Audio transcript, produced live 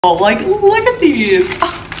Oh, like, look at these.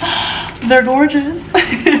 They're gorgeous.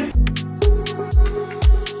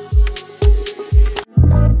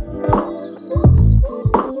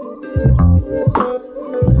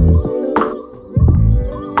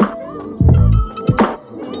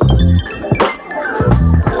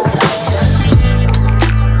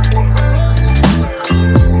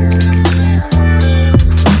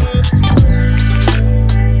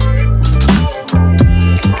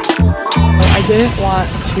 I didn't want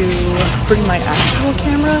to bring my actual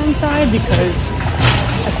camera inside because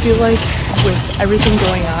I feel like with everything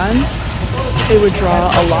going on, it would draw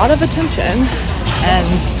a lot of attention, and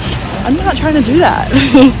I'm not trying to do that.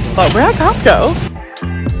 But we're at Costco.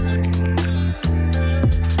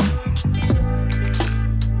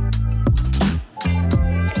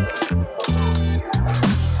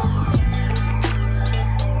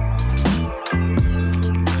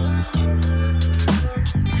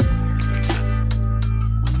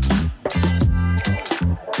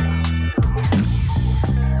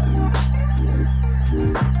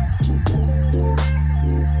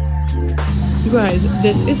 You guys,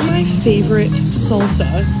 this is my favorite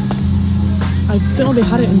salsa. I didn't know they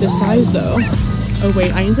had it in this size though. Oh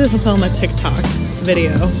wait, I need to film a TikTok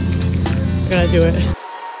video. I gotta do it.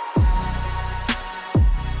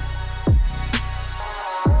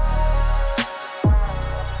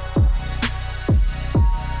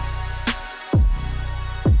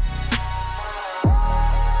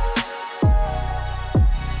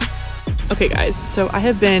 Okay guys, so I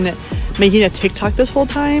have been making a TikTok this whole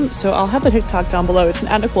time, so I'll have the TikTok down below. It's an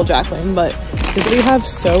AT Jacklyn, but this we have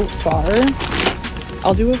so far.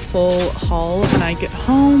 I'll do a full haul when I get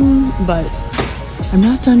home, but I'm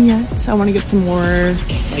not done yet. I want to get some more,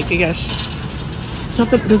 like, I guess, stuff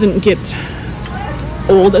that doesn't get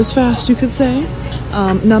old as fast, you could say.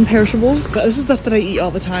 Non-perishables. This is stuff that I eat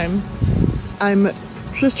all the time. I'm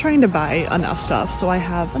just trying to buy enough stuff so I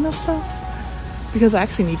have enough stuff, because I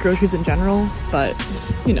actually need groceries in general, but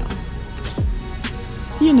you know,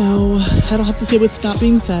 I don't have to say what's not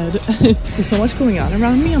being said. There's so much going on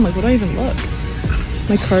around me. I'm like, what do I even look?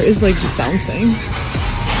 My cart is like bouncing.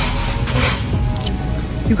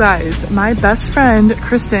 You guys, my best friend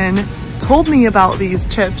Kristen told me about these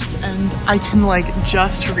chips, and I can like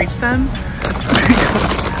just reach them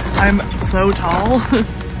because I'm so tall.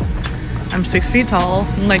 I'm 6 feet tall,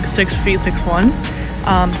 I'm like 6 feet 6'1".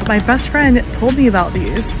 But my best friend told me about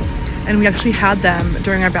these, and we actually had them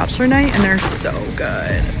during our bachelor night, and they're so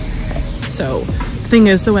good. So thing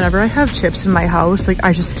is though, whenever I have chips in my house, like,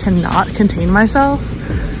 I just cannot contain myself.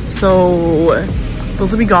 So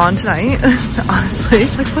those will be gone tonight. Honestly,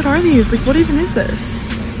 like, what are these? Like, what even is this?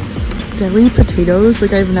 Deli potatoes?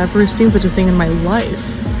 Like, I've never seen such a thing in my life.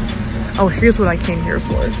 Oh, here's what I came here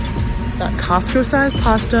for. That Costco sized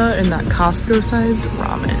pasta and that Costco sized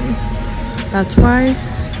ramen.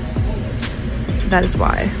 That is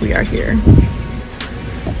why we are here.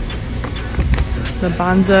 The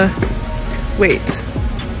Banza. Wait,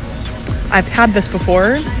 I've had this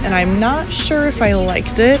before and I'm not sure if I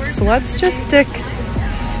liked it, so let's be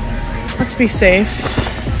safe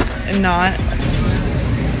and not.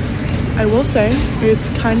 I will say it's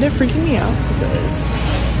kind of freaking me out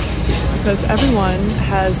because everyone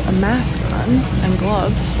has a mask on and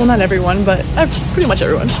gloves. Well, not everyone, but pretty much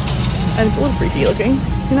everyone. And it's a little freaky looking,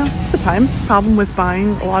 you know, it's a time. Problem with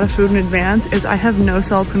buying a lot of food in advance is I have no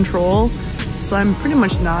self-control, so I'm pretty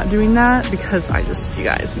much not doing that because you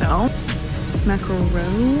guys know.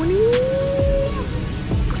 Macaroni.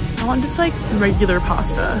 I want just like regular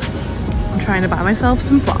pasta. I'm trying to buy myself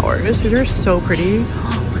some flowers. These are so pretty.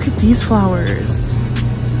 Look at these flowers.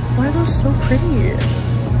 Why are those so pretty?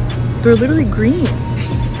 They're literally green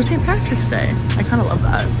for St. Patrick's Day. I kind of love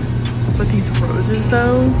that. But these roses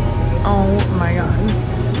though, oh my god.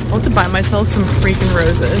 I'll have to buy myself some freaking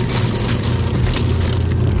roses.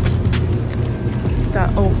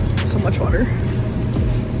 Oh, so much water.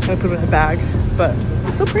 Gotta put it in a bag, but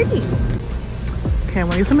it's so pretty. Okay, I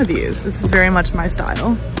want to get some of these. This is very much my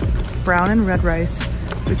style. Brown and red rice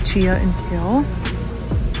with chia and kale.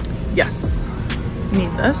 Yes, need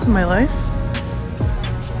this in my life.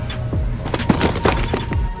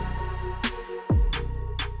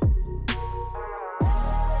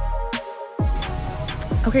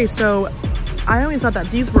 Okay, so I always thought that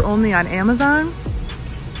these were only on Amazon,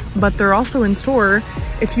 but they're also in store.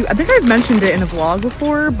 I think I've mentioned it in a vlog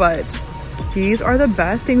before, but these are the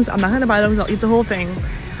best things. I'm not gonna buy those, I'll eat the whole thing.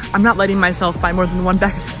 I'm not letting myself buy more than one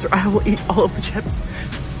bag of chips or I will eat all of the chips.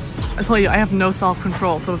 I tell you, I have no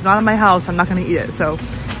self-control, so if it's not in my house, I'm not gonna eat it. So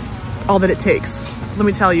all that it takes. Let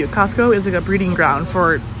me tell you, Costco is like a breeding ground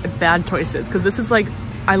for bad choices, because this is like,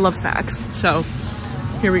 I love snacks, so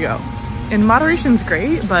here we go. And moderation's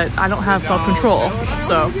great, but I don't have self-control,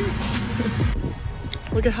 so.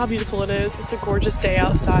 Look at how beautiful it is. It's a gorgeous day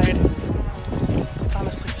outside. It's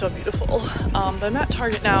honestly so beautiful. But I'm at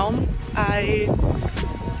Target now. I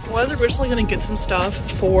was originally gonna get some stuff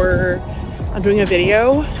for, I'm doing a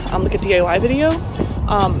video, like a DIY video.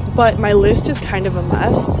 But my list is kind of a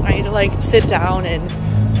mess. I need to like sit down and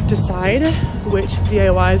decide which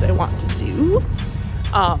DIYs I want to do.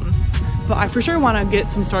 But I for sure want to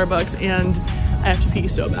get some Starbucks, and I have to pee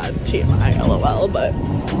so bad. TMI, LOL. But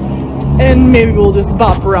and maybe we'll just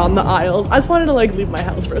bop around the aisles. I just wanted to like leave my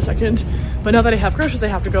house for a second. But now that I have groceries, I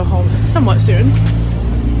have to go home somewhat soon.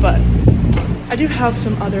 But I do have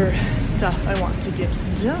some other stuff I want to get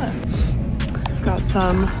done. I've got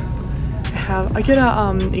some. I get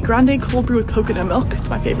a grande cold brew with coconut milk. It's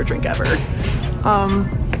my favorite drink ever.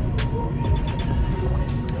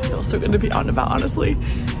 Feels so good to be out and about, honestly.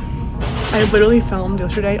 I literally filmed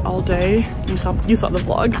yesterday all day. You saw the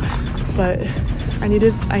vlog, but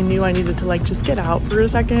I knew I needed to like just get out for a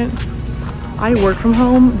second. I work from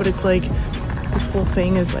home, but it's like this whole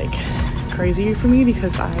thing is like crazy for me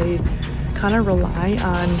because I kind of rely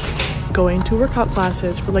on going to workout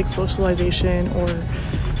classes for like socialization or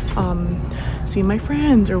seeing my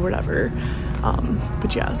friends or whatever.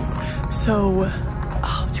 But yes, so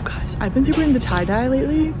oh, you guys, I've been super into tie-dye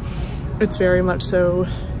lately. It's very much so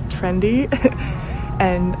trendy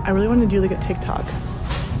and I really want to do like a TikTok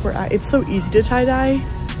where it's so easy to tie-dye,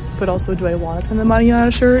 but also do I want to spend the money on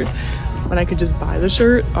a shirt when I could just buy the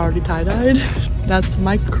shirt already tie-dyed? That's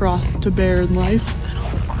my cross to bear in life.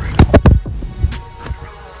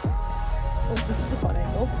 Oh, this is a fun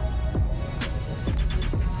angle.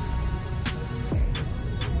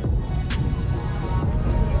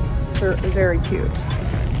 They're very cute.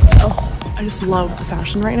 Oh, I just love the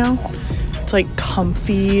fashion right now. It's like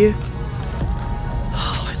comfy.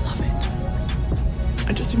 Oh, I love it.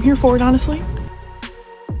 I just am here for it, honestly.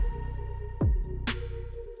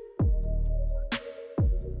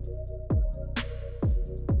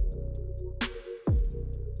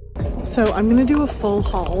 So I'm gonna do a full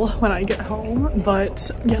haul when I get home,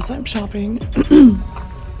 but yes, I'm shopping. And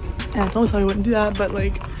I told you I wouldn't do that, but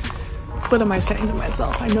like, what am I saying to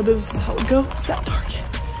myself? I know this is how it goes at Target.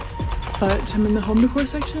 But I'm in the home decor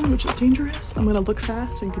section, which is dangerous. I'm gonna look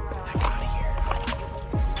fast and get the heck out of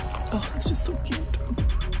here. Oh, it's just so cute.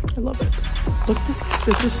 I love it. Look,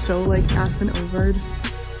 this is so like Aspen overed.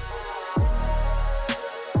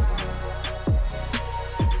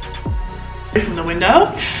 From the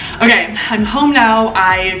window. Okay, I'm home now.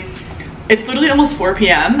 It's literally almost 4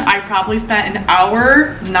 p.m. I probably spent an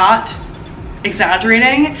hour, not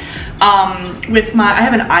exaggerating, I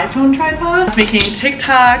have an iPhone tripod, making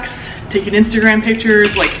TikToks, taking Instagram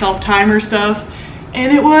pictures, like self-timer stuff,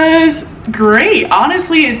 and it was great.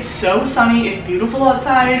 Honestly, it's so sunny, it's beautiful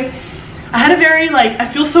outside. I had a very I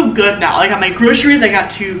feel so good now. I got my groceries, I got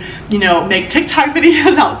to, you know, make TikTok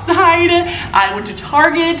videos outside. I went to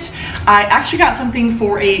Target. I actually got something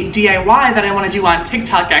for a DIY that I want to do on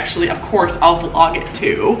TikTok, actually. Of course, I'll vlog it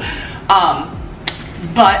too.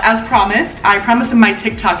 But as promised, I promised in my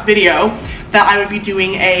TikTok video that I would be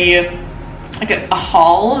doing a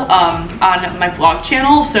haul on my vlog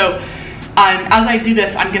channel. So as I do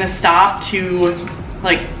this, I'm gonna stop to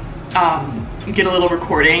get a little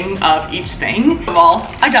recording of each thing.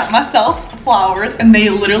 I got myself flowers and they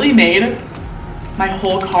literally made my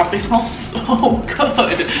whole car. They smell so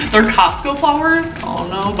good. They're Costco flowers. Oh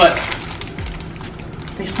no, but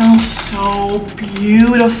they smell so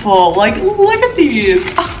beautiful. Like, look at these.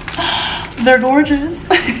 They're gorgeous.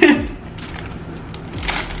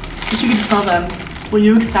 You can smell them. Will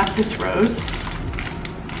you accept this rose?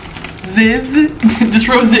 Ziz. This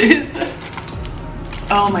rose is.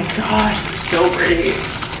 Oh my gosh, they're so pretty.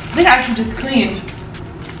 I think I actually just cleaned.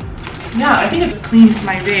 Yeah, I think I just cleaned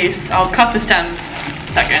my vase. I'll cut the stems in a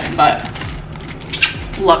second, but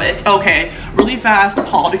love it. Okay, really fast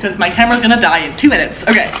haul because my camera's gonna die in 2 minutes.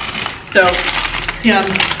 Okay, so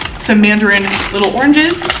some mandarin little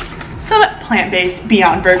oranges, some plant-based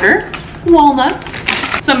Beyond Burger, walnuts,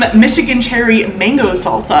 some Michigan cherry mango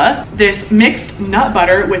salsa, this mixed nut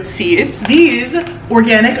butter with seeds. These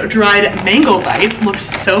organic dried mango bites look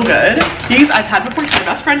so good. These I've had before, my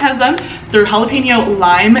best friend has them. They're jalapeno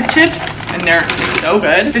lime chips and they're so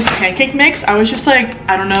good. This pancake mix, I was just like,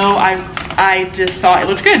 I don't know, I just thought it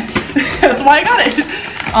looked good. That's why I got it.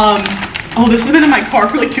 Oh, this has been in my car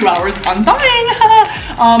for like 2 hours. I'm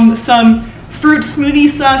dying. Some fruit smoothie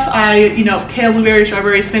stuff. Kale, blueberries,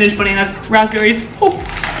 strawberries, spinach, bananas, raspberries,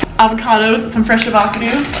 avocados, some fresh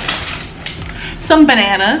avocado, some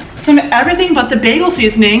bananas, some everything but the bagel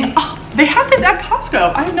seasoning. Oh, They have this at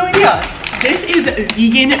Costco. I have no idea. This is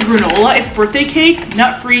vegan granola. It's birthday cake,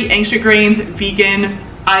 nut-free, ancient grains, vegan.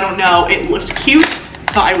 I don't know. It looked cute.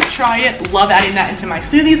 Thought I would try it. Love adding that into my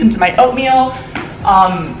smoothies, into my oatmeal,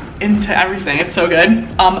 into everything. It's so good.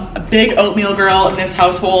 A big oatmeal girl in this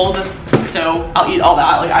household, so I'll eat all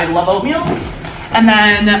that. Like, I love oatmeal. And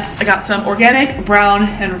then I got some organic brown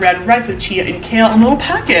and red rice with chia and kale in little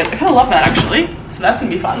packets. I kind of love that actually. So that's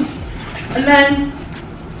gonna be fun. And then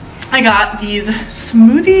I got these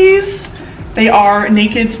smoothies. They are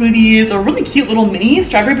naked smoothies. They're really cute little mini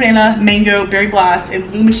strawberry banana, mango, berry blast,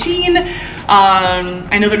 and blue machine.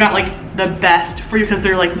 I know they're not like the best for you because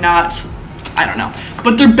they're like not, I don't know,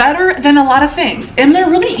 but they're better than a lot of things. And they're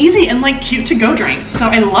really easy and like cute to go drinks. So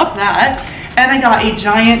I love that. And I got a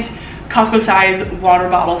giant Costco size water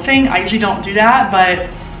bottle thing. I usually don't do that, but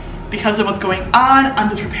because of what's going on, I'm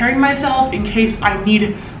just preparing myself in case I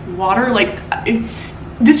need water. Like,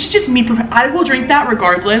 this is just me. I will drink that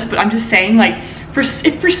regardless, but I'm just saying, like,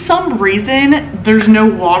 if for some reason there's no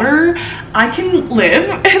water, I can live.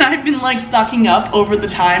 And I've been like stocking up over the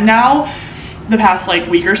time now, the past like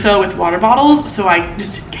week or so with water bottles. So I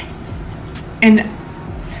just in case. And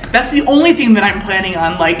that's the only thing that I'm planning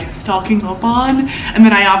on like stocking up on. And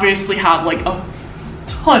then I obviously have like a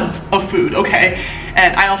ton of food, okay?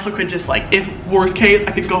 And I also could just like, if worst case,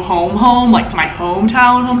 I could go home, like to my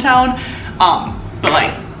hometown. But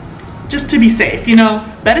like, just to be safe, you know?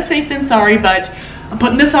 Better safe than sorry, but I'm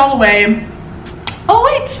putting this all away. Oh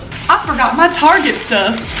wait, I forgot my Target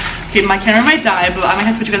stuff. Okay, my camera might die, but I might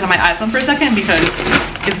have to put you guys on my iPhone for a second because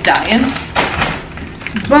it's dying.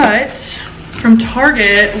 But from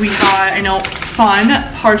Target, we got, I know, fun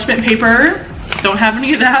parchment paper. Don't have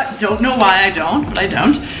any of that. Don't know why I don't, but I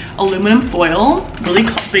don't. Aluminum foil, really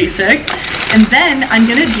basic. And then I'm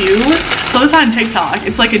gonna do, so this on TikTok,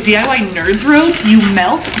 it's like a DIY nerds rope. You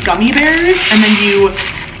melt gummy bears and then you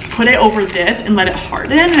put it over this and let it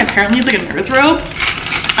harden. And apparently it's like a nerds rope.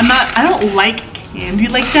 I don't like candy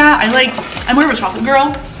like that. I'm more of a chocolate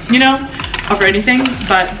girl, you know, over anything,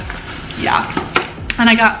 but yeah. And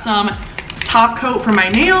I got some top coat for my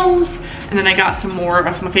nails. And then I got some more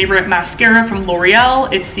of my favorite mascara from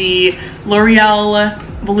L'Oreal. It's the L'Oreal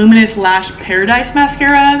Voluminous Lash Paradise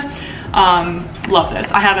Mascara. Love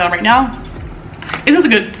this. I have it on right now. It is a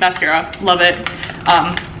good mascara. Love it.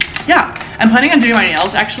 Yeah, I'm planning on doing my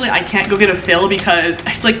nails. Actually, I can't go get a fill because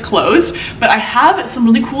it's like closed, but I have some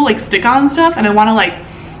really cool like stick-on stuff and I want to like,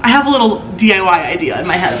 I have a little DIY idea in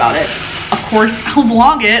my head about it. Of course, I'll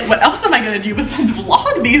vlog it. What else am I gonna do besides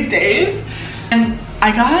vlog these days? And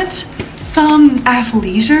I got some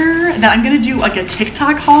athleisure that I'm gonna do like a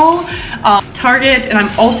TikTok haul. Target, and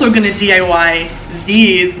I'm also gonna DIY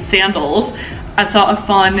these sandals. I saw a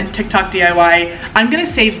fun TikTok DIY. I'm gonna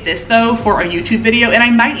save this though for a YouTube video, and I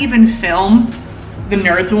might even film the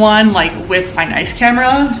nerds one like with my nice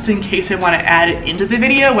camera, just in case I wanna add it into the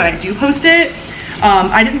video when I do post it.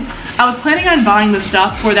 I was planning on buying the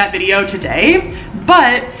stuff for that video today,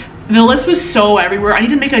 but the list was so everywhere. I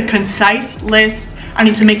need to make a concise list. I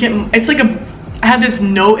need to make it, it's like I have this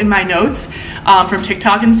note in my notes from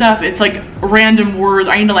TikTok and stuff. It's like random words.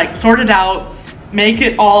 I need to like sort it out, make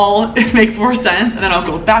it all make more sense, and then I'll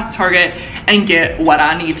go back to Target and get what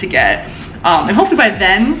I need to get. And hopefully by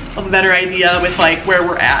then I'll have a better idea with like where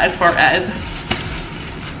we're at as far as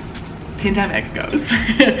pandemic goes.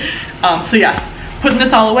 So yes, putting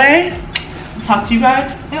this all away. I'll talk to you guys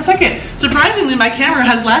in a second. Surprisingly, my camera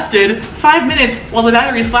has lasted 5 minutes while the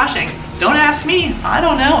battery is flashing. Don't ask me, I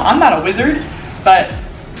don't know, I'm not a wizard, but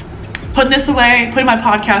putting this away, putting my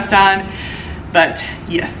podcast on, but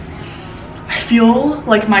yes, I feel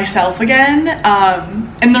like myself again.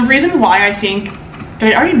 And the reason why I think,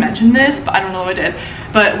 did I already mention this? But I don't know if I did,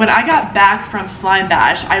 but when I got back from Slime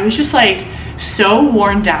Bash, I was just like so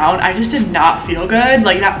worn down. I just did not feel good.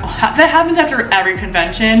 Like that happens after every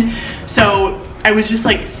convention. So I was just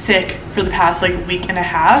like sick for the past like week and a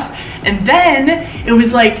half. And then it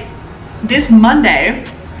was like, this Monday,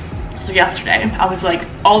 so yesterday, I was like,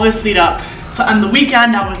 all this lead up. So on the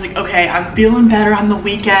weekend, I was like, okay, I'm feeling better on the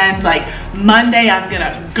weekend. Like Monday, I'm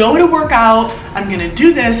gonna go to work out. I'm gonna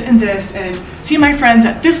do this and see my friends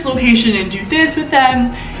at this location and do this with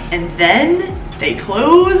them. And then they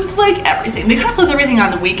closed like everything. They kind of closed everything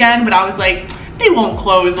on the weekend, but I was like, they won't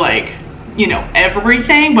close like, you know,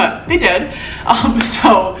 everything, but they did.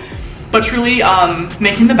 But truly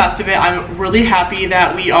making the best of it. I'm really happy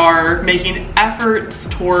that we are making efforts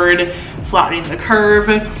toward flattening the curve.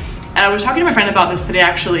 And I was talking to my friend about this today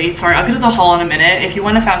actually. Sorry, I'll get to the haul in a minute. If you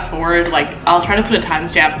want to fast forward, like I'll try to put a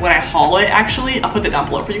timestamp when I haul it actually. I'll put that down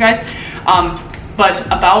below for you guys. But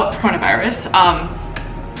about coronavirus,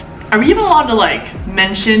 are we even allowed to like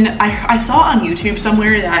mention, I saw on YouTube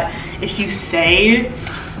somewhere that if you say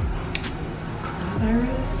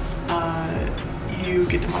coronavirus, you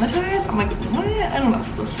get demonetized. I'm like, what? I don't know if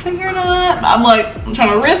it's a thing or not. I'm like, I'm trying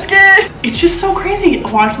to risk it. It's just so crazy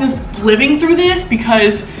watching this, living through this,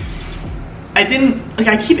 because I didn't, like,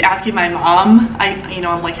 I keep asking my mom, you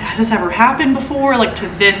know, I'm like, has this ever happened before? Like to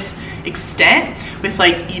this extent with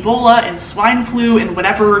like Ebola and swine flu and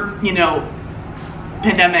whatever, you know,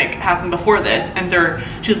 pandemic happened before this. And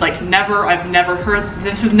she's like, never, I've never heard,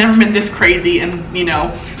 this has never been this crazy. And, you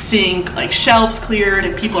know, seeing like shelves cleared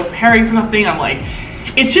and people are preparing for something, I'm like,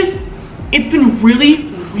 it's been really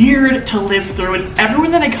weird to live through. And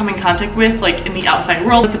everyone that I come in contact with, like in the outside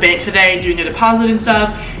world, at the bank today, doing a deposit and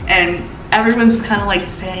stuff, and everyone's just kind of like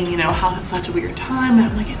saying, you know, how it's such a weird time. And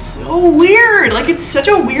I'm like, it's so weird. Like, it's such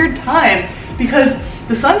a weird time because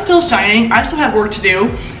the sun's still shining. I still have work to do.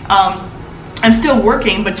 I'm still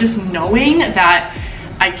working, but just knowing that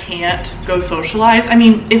I can't go socialize. I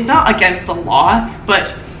mean, it's not against the law,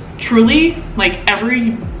 but truly, like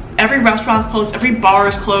every restaurant's closed, every bar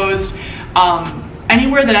is closed.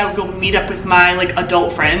 Anywhere that I would go meet up with my like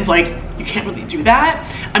adult friends, like you can't really do that.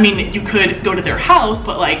 I mean, you could go to their house,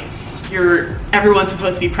 but like everyone's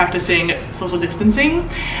supposed to be practicing social distancing,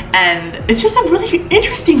 and it's just a really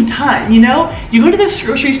interesting time, you know? You go to this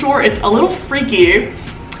grocery store, it's a little freaky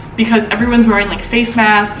because everyone's wearing like face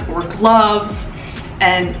masks or gloves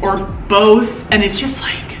or both, and it's just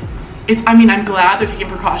like, I mean, I'm glad they're taking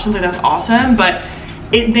precautions, and that's awesome, but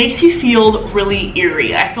it makes you feel really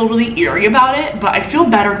eerie. I feel really eerie about it, but I feel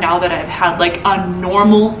better now that I've had like a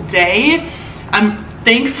normal day. I'm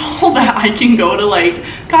thankful that I can go to like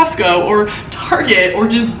Costco or Target or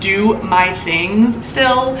just do my things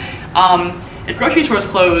still. If grocery stores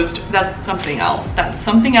closed, that's something else. That's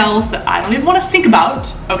something else that I don't even want to think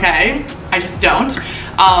about, okay? I just don't.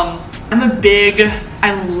 I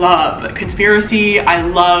love conspiracy. I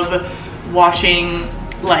love watching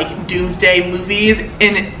like doomsday movies,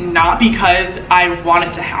 and not because I want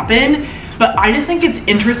it to happen, but I just think it's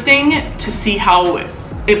interesting to see how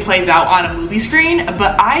it plays out on a movie screen.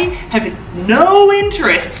 But I have no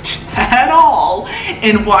interest at all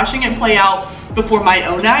in watching it play out before my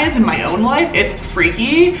own eyes in my own life. It's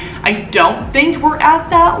freaky. I don't think we're at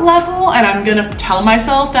that level, and I'm gonna tell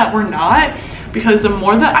myself that we're not, because the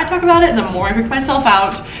more that I talk about it, the more I freak myself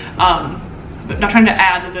out. But not trying to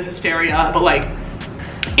add to the hysteria, but like,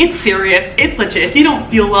 it's serious, it's legit. If you don't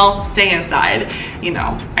feel well, stay inside. You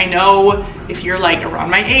know, I know if you're like around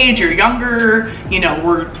my age or younger, you know,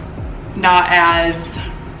 we're not as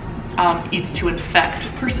easy to infect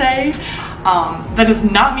per se. That does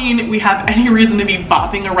not mean we have any reason to be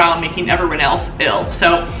bopping around making everyone else ill.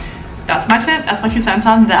 So that's my 2 cents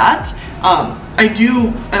on that. I do,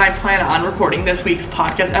 and I plan on recording this week's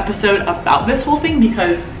podcast episode about this whole thing,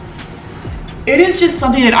 because it is just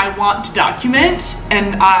something that I want to document,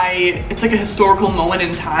 and it's like a historical moment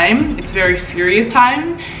in time. It's a very serious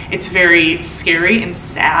time. It's very scary and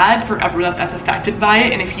sad for everyone that's affected by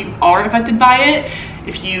it. And if you are affected by it,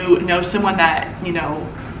 if you know someone that, you know,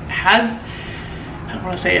 has, I don't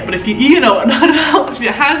want to say it, but if you know, if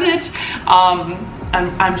it has it,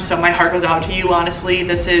 my heart goes out to you, honestly.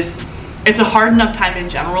 It's a hard enough time in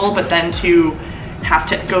general, but then to have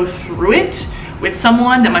to go through it with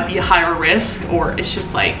someone that might be a higher risk, or it's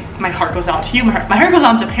just like, my heart goes out to you. My heart goes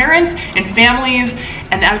out to parents and families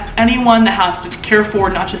and anyone that has to care for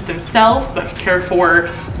not just themselves, but care for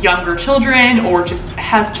younger children or just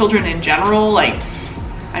has children in general. Like,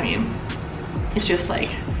 I mean, it's just like,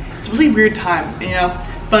 it's a really weird time, you know?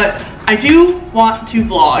 But I do want to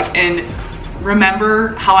vlog and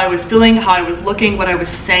remember how I was feeling, how I was looking, what I was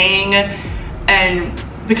saying, and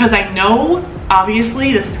because I know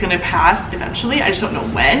obviously this is gonna pass eventually, I just don't know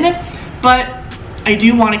when, but I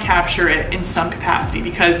do want to capture it in some capacity,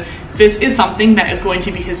 because this is something that is going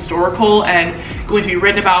to be historical and going to be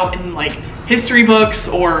written about in like history books,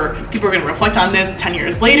 or people are going to reflect on this 10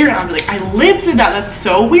 years later, and I'll be like, I lived through that. That's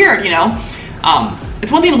so weird, you know?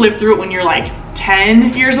 It's one thing to live through it when you're like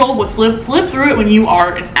 10 years old, but live through it when you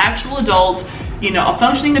are an actual adult, you know, a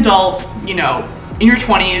functioning adult, you know, in your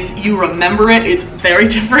 20s, you remember it. It's very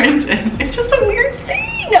different, and it's just a weird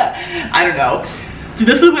thing. I don't know. So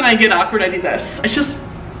this is when I get awkward, I do this. It's just,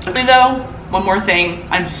 though, one more thing.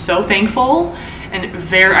 I'm so thankful, and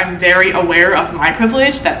I'm very aware of my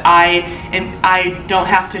privilege that I don't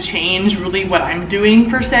have to change really what I'm doing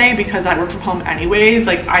per se, because I work from home anyways.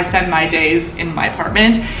 Like, I spend my days in my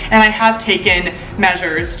apartment, and I have taken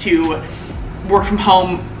measures to work from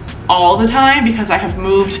home all the time, because I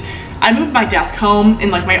moved my desk home in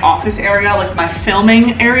like my office area, like my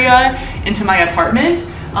filming area, into my apartment.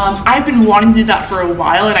 I've been wanting to do that for a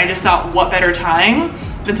while, and I just thought, what better time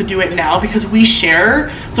than to do it now, because we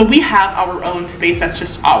share, so we have our own space that's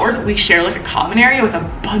just ours. We share like a common area with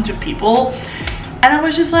a bunch of people, and I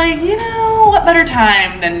was just like, you know, what better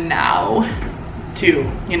time than now to,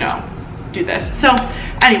 you know, do this. So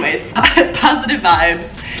anyways, positive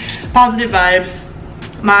vibes.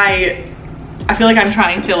 I feel like I'm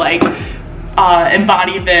trying to like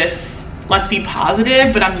embody this, let's be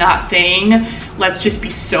positive, but I'm not saying let's just be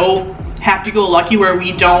so happy-go-lucky where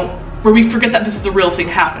we forget that this is a real thing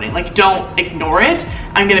happening. Like, don't ignore it.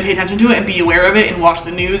 I'm gonna pay attention to it and be aware of it and watch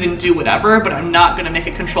the news and do whatever, but I'm not gonna make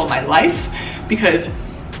it control my life, because,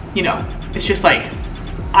 you know, it's just like,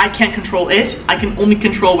 I can't control it. I can only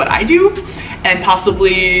control what I do, and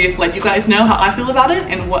possibly let you guys know how I feel about it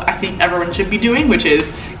and what I think everyone should be doing, which is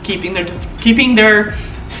keeping their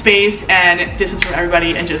space and distance from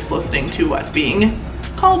everybody and just listening to what's being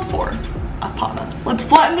called for upon us. Let's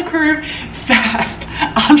flatten the curve fast.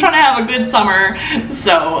 I'm trying to have a good summer,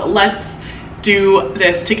 so let's do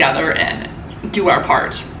this together and do our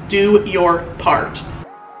part. Do your part.